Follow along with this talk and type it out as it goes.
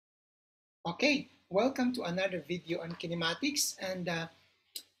Okay, welcome to another video on kinematics, and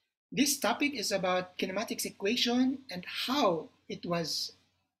this topic is about kinematics equation and how it was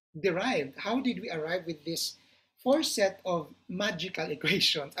derived. How did we arrive with this four set of magical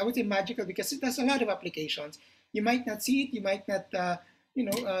equations? I would say magical because it has a lot of applications. You might not see it, you might not, you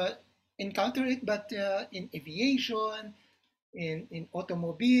know, uh, encounter it, but in aviation, in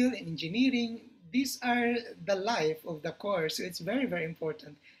automobile, in engineering, these are the life of the course. So it's very, very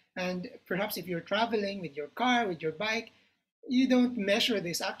important. And perhaps if you're traveling with your car, with your bike, you don't measure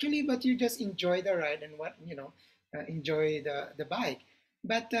this actually, but you just enjoy the ride and enjoy the bike.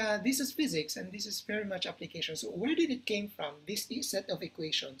 But this is physics, and this is very much application. So where did it came from? This set of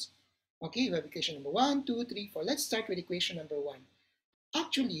equations. Okay, we have equation number 1, 2, 3, 4. Let's start with equation number 1.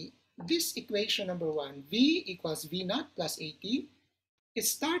 Actually, this equation number 1, v equals v naught plus at, it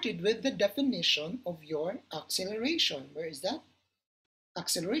started with the definition of your acceleration. Where is that?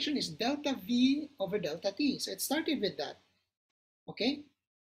 Acceleration is delta v over delta t. So it started with that. Okay?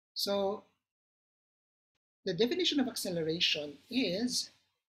 So the definition of acceleration is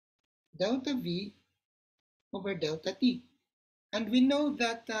delta v over delta t. And we know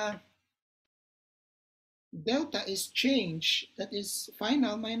that delta is change, that is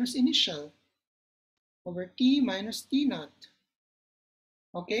final minus initial, over t minus t naught.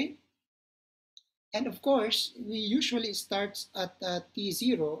 Okay? And of course, we usually start at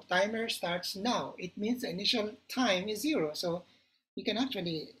t0. Timer starts now. It means the initial time is 0. So you can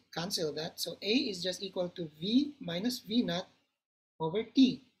actually cancel that. So a is just equal to v minus v naught over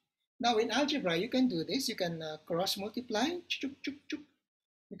t. Now in algebra, you can do this. You can cross multiply.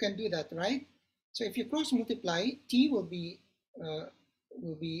 You can do that, right? So if you cross multiply, t you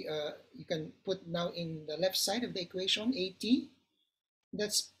can put now in the left side of the equation at.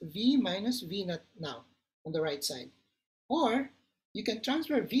 That's v minus v naught now on the right side. Or you can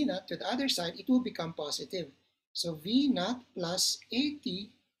transfer v naught to the other side, it will become positive. So v naught plus at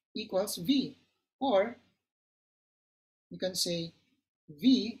equals v. Or you can say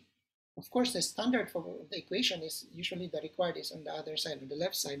v, of course the standard for the equation is usually the required is on the other side, on the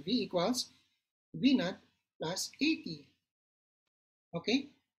left side, v equals v naught plus at. Okay,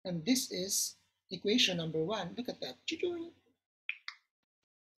 and this is equation number 1. Look at that.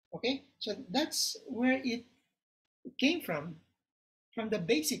 Okay, so that's where it came from the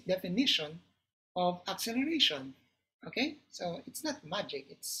basic definition of acceleration. Okay, so it's not magic,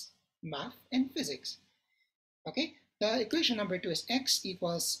 it's math and physics. Okay, the equation number 2 is x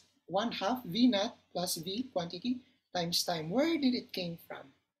equals 1/2 v naught plus v quantity times time. Where did it came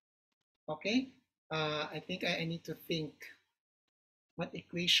from? Okay, I think I need to think what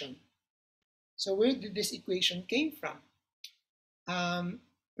equation. So where did this equation came from?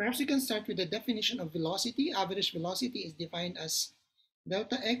 Perhaps we can start with the definition of velocity. Average velocity is defined as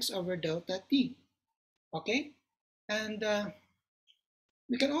delta x over delta t. Okay, and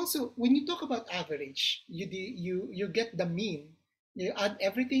we can also, when you talk about average, you get the mean. You add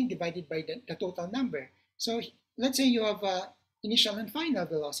everything divided by the total number. So let's say you have initial and final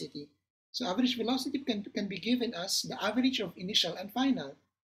velocity. So average velocity can be given as the average of initial and final.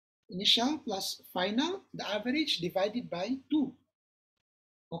 Initial plus final, the average divided by 2.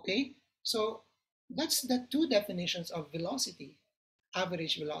 Okay, so that's the two definitions of velocity,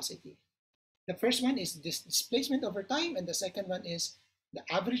 average velocity. The first one is this displacement over time, and the second one is the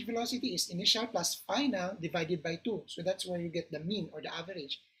average velocity is initial plus final divided by 2. So that's where you get the mean or the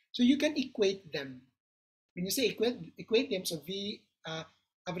average. So you can equate them. When you say equate them, so v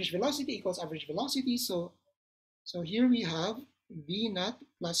average velocity equals average velocity. So here we have v naught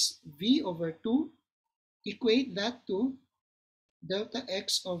plus v over 2. Equate that to delta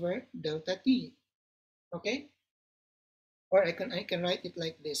x over delta t. Okay? Or I can write it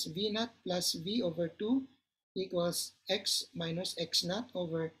like this. V naught plus v over 2 equals x minus x naught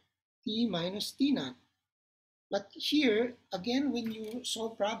over t minus t naught. But here, again, when you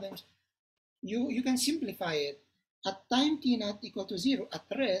solve problems, you can simplify it. At time t naught equal to 0, at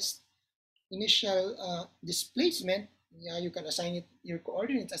rest, initial displacement, yeah, you can assign it your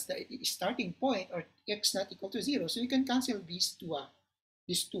coordinates as the starting point, or x naught equal to 0. So you can cancel these two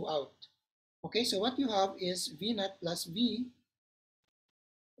out. Okay, so what you have is v naught plus v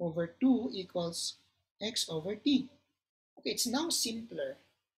over 2 equals x over t. Okay, it's now simpler,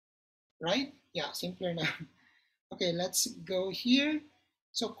 right? Yeah, simpler now. Okay, let's go here.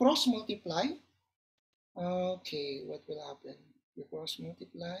 So cross multiply. Okay, what will happen? You cross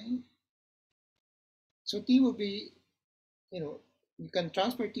multiply. So t will be, you can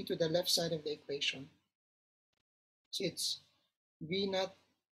transfer t to the left side of the equation. So it's v naught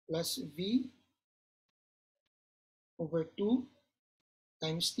plus v over 2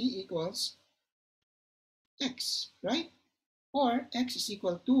 times t equals x, right? Or x is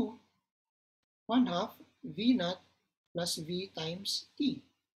equal to 1 half v naught plus v times t.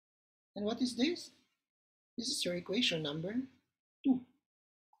 And what is this? This is your equation number 2.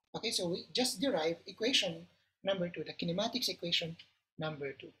 Okay, so we just derived equation number 2, the kinematics equation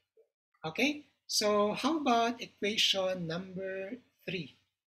number 2. Okay, so how about equation number 3?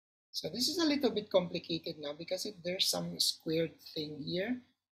 So this is a little bit complicated now because there's some squared thing here.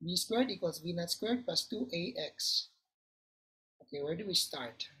 V squared equals v naught squared plus 2ax. Okay, where do we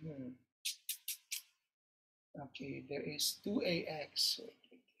start? Okay, there is 2ax.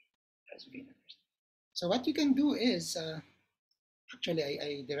 Wait, that's v naught. So what you can do is, actually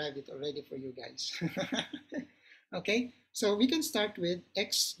I derived it already for you guys. Okay, so we can start with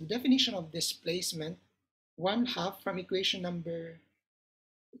x, the definition of displacement, 1 half from equation number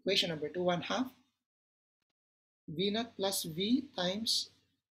 2, 1 half v naught plus v times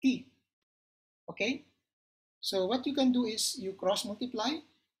t. Okay, so what you can do is you cross multiply.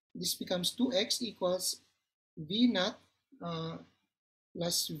 This becomes 2x equals v naught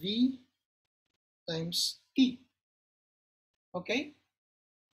plus v times t. Okay,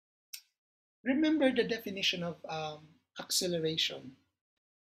 remember the definition of acceleration.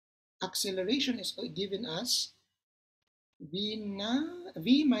 Acceleration is given as v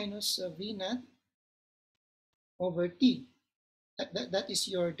minus v naught over t. That is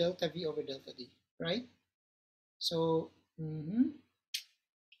your delta v over delta t, right? So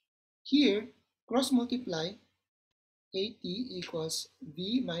here, cross multiply, at equals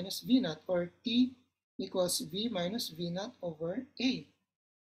v minus v naught, or t equals v minus v naught over a.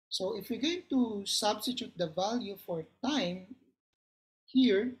 So if we're going to substitute the value for time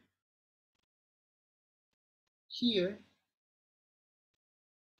here, you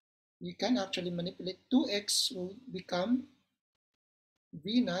can actually manipulate 2x will become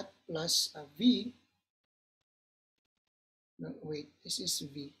v naught plus v. No, wait, this is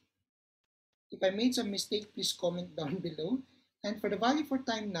v. If I made some mistake, please comment down below. And for the value for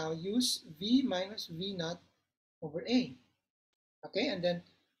time now, use v minus v naught over a. Okay, and then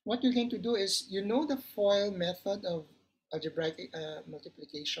what you're going to do is, you know the FOIL method of algebraic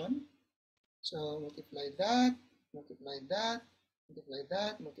multiplication. So multiply that, multiply that, multiply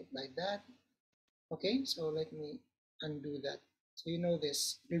that, multiply that. Okay, so let me undo that. So you know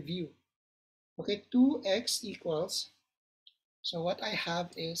this, review. Okay, 2x equals, so what I have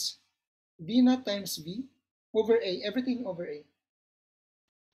is v naught times v over a, everything over a.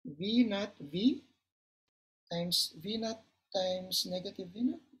 V naught v times v naught times negative v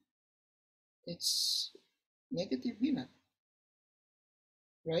naught. It's negative v naught,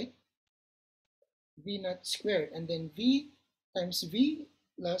 right? V naught squared, and then v times v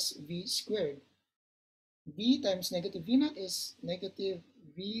plus v squared. V times negative v naught is negative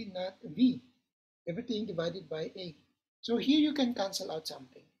v naught v, everything divided by a. So here you can cancel out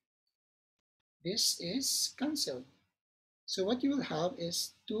something. This is cancelled. So what you will have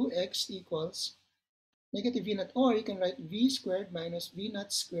is 2x equals negative v naught, or you can write v squared minus v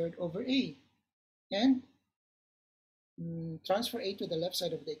naught squared over a. And transfer a to the left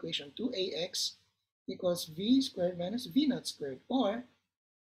side of the equation. 2ax equals v squared minus v naught squared, or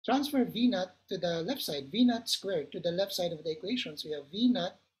transfer v naught to the left side, v naught squared to the left side of the equation. So we have v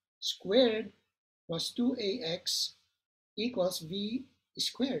naught squared plus 2ax equals v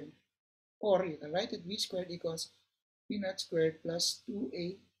squared, or you can write it v squared equals v naught squared plus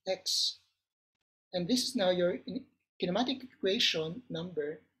 2ax. And this is now your kinematic equation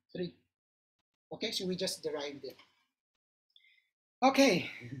number 3. Okay, so we just derived it. Okay,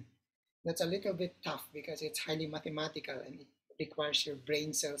 that's a little bit tough because it's highly mathematical and it requires your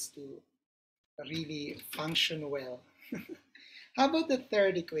brain cells to really function well. How about the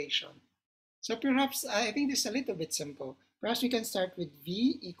third equation? So perhaps, I think this is a little bit simple. Perhaps we can start with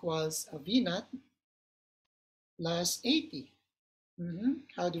v equals v naught plus 80.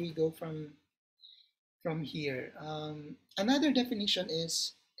 How do we go from here? Another definition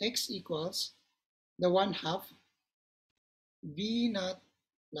is x equals the 1 half v naught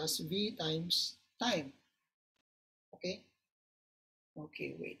plus v times time. Okay?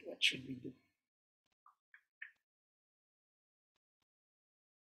 Okay, wait, what should we do?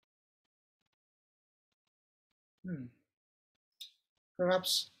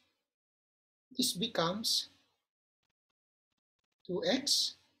 Perhaps this becomes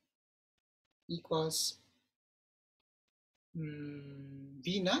 2x equals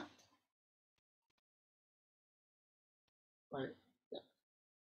v naught, or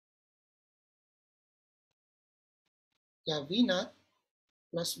yeah, v naught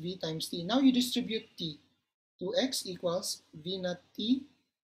plus v times t. Now you distribute t. 2x equals v naught t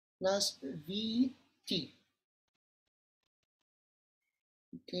plus Vt.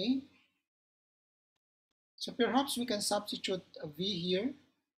 Okay, so perhaps we can substitute a V here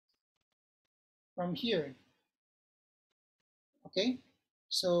from here. Okay,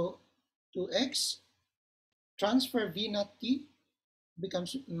 so 2x transfer V naught t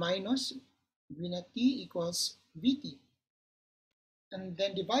becomes minus V naught t equals Vt. And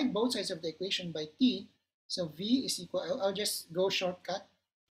then divide both sides of the equation by t. So V is equal, I'll just go shortcut,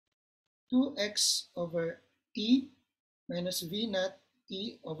 2x over t minus V naught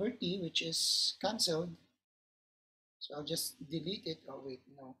t over t, which is cancelled. So I'll just delete it. Oh, wait,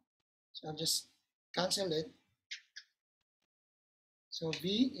 no. So I'll just cancel it. So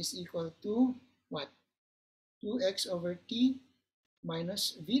V is equal to what? 2x over t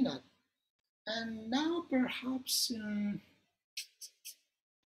minus V naught. And now perhaps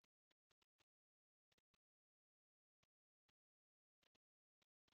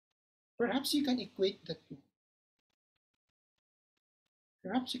you can equate the two.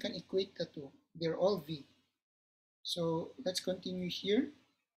 Perhaps you can equate the two. They're all V. So let's continue here.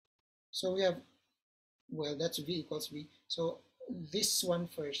 So we have, well, that's V equals V. So this one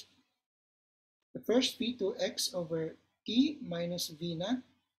first. The first V, 2x over t minus V naught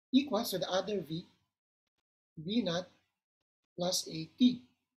equals to the other V, V naught plus AT.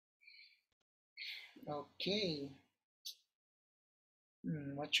 Okay.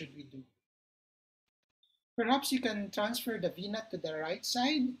 What should we do? Perhaps you can transfer the V naught to the right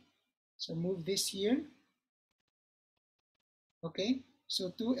side. So move this here. Okay.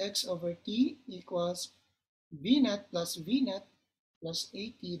 So 2x over t equals V naught plus V naught plus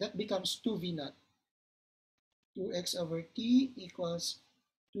AT. That becomes 2V naught. 2x over t equals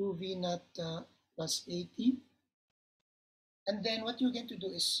 2V naught plus AT. And then what you're going to do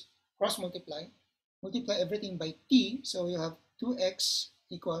is cross multiply. Multiply everything by t. So you have 2x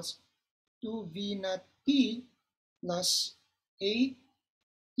equals 2V naught t plus a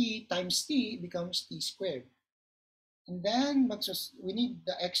t times t becomes t squared. And then we need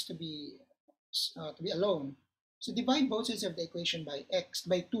the x to be alone. So divide both sides of the equation by x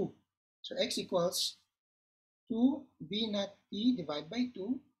by 2. So x equals 2v naught t divided by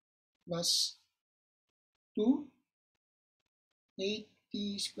 2 plus 2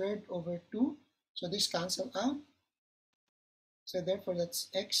 8t squared over 2. So this cancel out. So therefore that's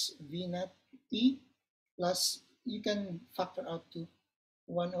x v naught t plus, you can factor out to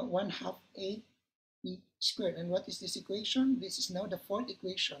 1 half a t squared. And what is this equation? This is now the fourth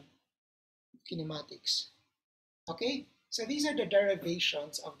equation of kinematics. Okay, so these are the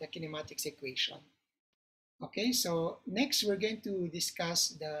derivations of the kinematics equation. Okay, so next we're going to discuss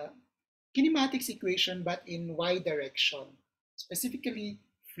the kinematics equation but in y direction, specifically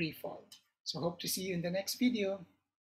free fall. So hope to see you in the next video.